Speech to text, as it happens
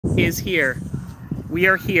is here. We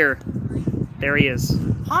are here. There he is.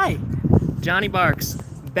 Hi. Johnny Barks.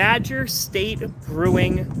 Badger State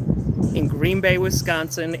Brewing in Green Bay,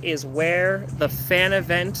 Wisconsin is where the fan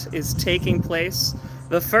event is taking place.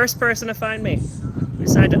 The first person to find me. We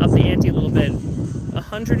decided to up the ante a little bit.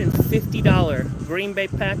 $150 Green Bay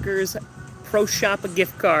Packers Pro Shop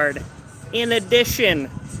gift card. In addition,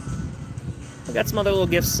 we got some other little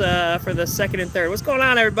gifts for the second and third. What's going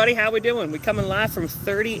on, everybody? How we doing? We coming live from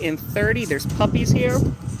 30 and 30. There's puppies here.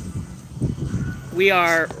 We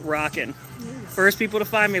are rocking. First people to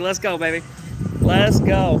find me. Let's go, baby. Let's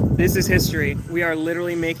go. This is history. We are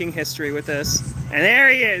literally making history with this. And there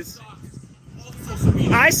he is.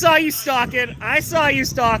 I saw you stalking. I saw you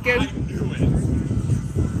stalking.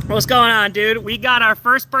 What's going on, dude? We got our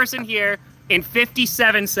first person here in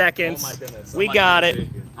 57 seconds. Oh my goodness. We got it.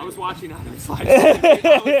 I was watching on the slide.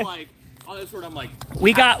 I was like, oh, that's what I'm like.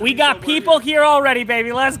 We got people here already,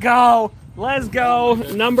 baby. Let's go. Let's go.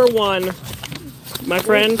 Number one, my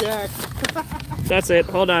friend. That's it.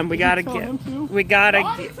 Hold on. We gotta get. We gotta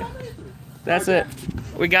get. That's it.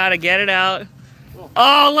 We gotta get it out.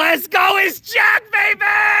 Oh, let's go! It's Jack,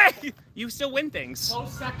 baby. You still win things.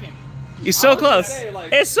 Close second. You're so close.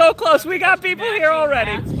 It's so close. We got people here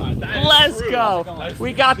already. Let's go.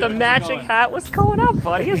 We got the matching hat. What's going on,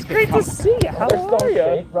 buddy? It's great to see you. How are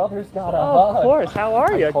you? Brother's got a Oh, of course. How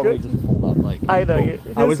are you? Totally Good. just pulled up like. I know you.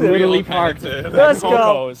 I was literally parked. Let's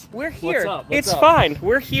go. We're here. What's up? It's fine.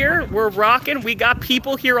 We're here. We're rocking. We got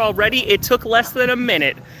people here already. It took less than a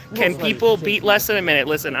minute. Can people beat less than a minute?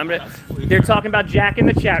 Listen, I'm gonna. They're talking about Jack in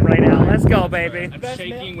the chat right now. Let's go, baby. I'm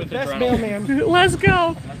shaking with Best adrenaline. mailman. Let's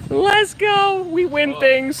go. Let's go. We win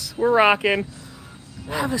things. We're rocking.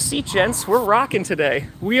 Have a seat, gents. We're rocking today.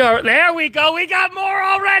 We are. There we go. We got more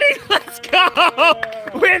already. Let's go.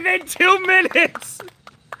 Within 2 minutes.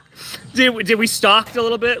 Did we stalk a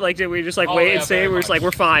little bit? Like, did we just like wait and see? We're just like,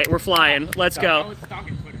 we're fine. We're flying. Let's go.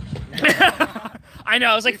 I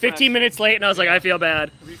know. I was like 15 minutes late, and I was like, I feel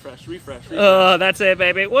bad. Refresh. Oh, that's it,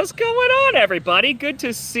 baby. What's going on, everybody? Good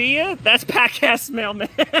to see you. That's Podcast Mailman.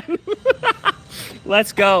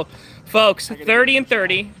 Let's go. Folks, 30 and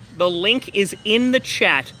 30. The link is in the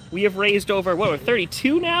chat. We have raised over, what, we're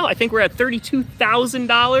 32 now? I think we're at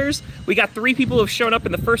 $32,000. We got 3 people who have shown up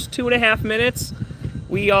in the first 2.5 minutes.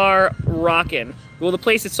 We are rocking. Will the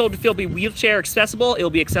place it's sold to feel be wheelchair accessible?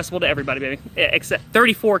 It'll be accessible to everybody, baby. Except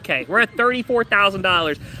 34K. We're at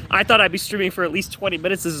 $34,000. I thought I'd be streaming for at least 20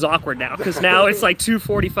 minutes. This is awkward now, because now it's like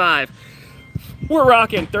 2:45. We're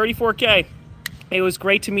rocking. 34K. It was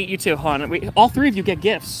great to meet you too, hon. All 3 of you get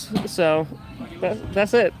gifts. So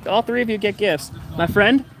that's it. All 3 of you get gifts. My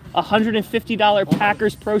friend, $150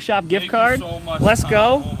 Packers Pro Shop gift card. So much. Let's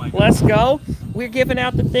go. Oh Let's go. We're giving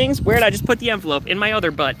out the things. Where did I just put the envelope? In my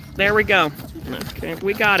other butt. There we go. Okay,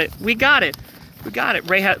 we got it. We got it. We got it.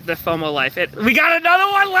 Ray had the FOMO life. We got another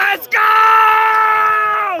one. Let's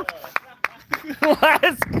go!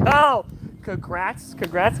 Let's go. Congrats.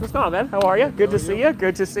 What's going on, man? How are you? Good to see you.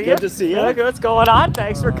 Good to see you. Good to see you. What's going on?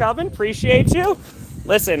 Thanks for coming. Appreciate you.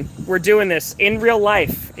 Listen, we're doing this in real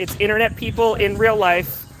life. It's internet people in real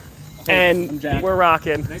life, and we're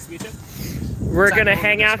rocking. Nice to meet you. We're gonna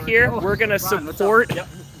hang out here. We're gonna support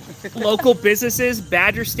local businesses.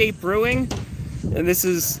 Badger State Brewing, and this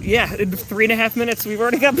is in 3.5 minutes. We've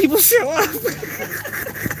already got people show up.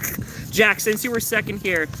 Jack, since you were second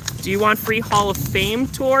here, do you want free Hall of Fame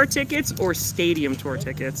tour tickets or stadium tour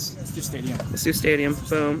tickets? Let's do stadium. Let's do stadium.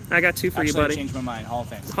 Boom. I got 2 for you, buddy. I changed my mind. Hall of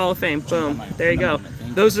Fame. Hall of Fame. Boom. There you go.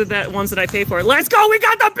 Those are the ones that I pay for. Let's go. We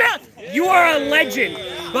got the bill. You are a legend.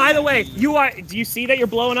 By the way, do you see that you're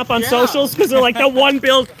blowing up on socials? Because they're like the One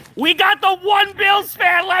Bills. We got the One Bills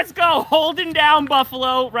fan. Let's go. Holding down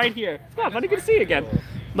Buffalo right here. Come on, buddy. Good to see you again.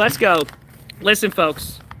 Let's go. Listen,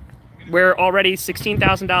 folks. We're already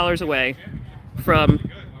 $16,000 away from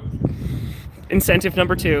incentive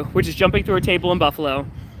number 2, which is jumping through a table in Buffalo.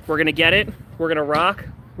 We're going to get it. We're going to rock.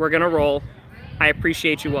 We're going to roll. I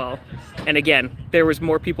appreciate you all. And again, there was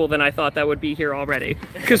more people than I thought that would be here already,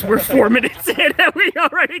 because we're 4 minutes in and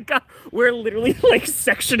we're literally like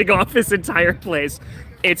sectioning off this entire place.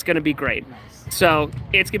 It's going to be great. So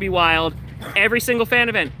it's going to be wild. Every single fan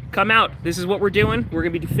event, come out. This is what we're doing. We're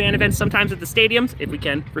going to be doing fan events sometimes at the stadiums, if we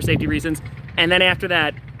can, for safety reasons. And then after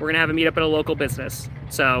that, we're going to have a meetup at a local business.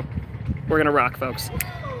 So we're going to rock, folks.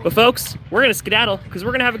 But folks, we're going to skedaddle because we're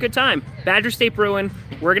going to have a good time. Badger State Brewing,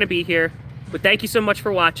 we're going to be here. But thank you so much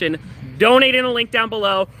for watching. Donate in a link down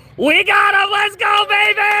below. We got them. Let's go,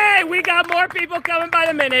 baby. We got more people coming by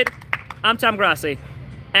the minute. I'm Tom Grossi.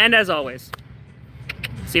 And as always,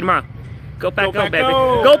 see you tomorrow. Go back, go, baby.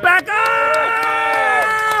 Go back, go!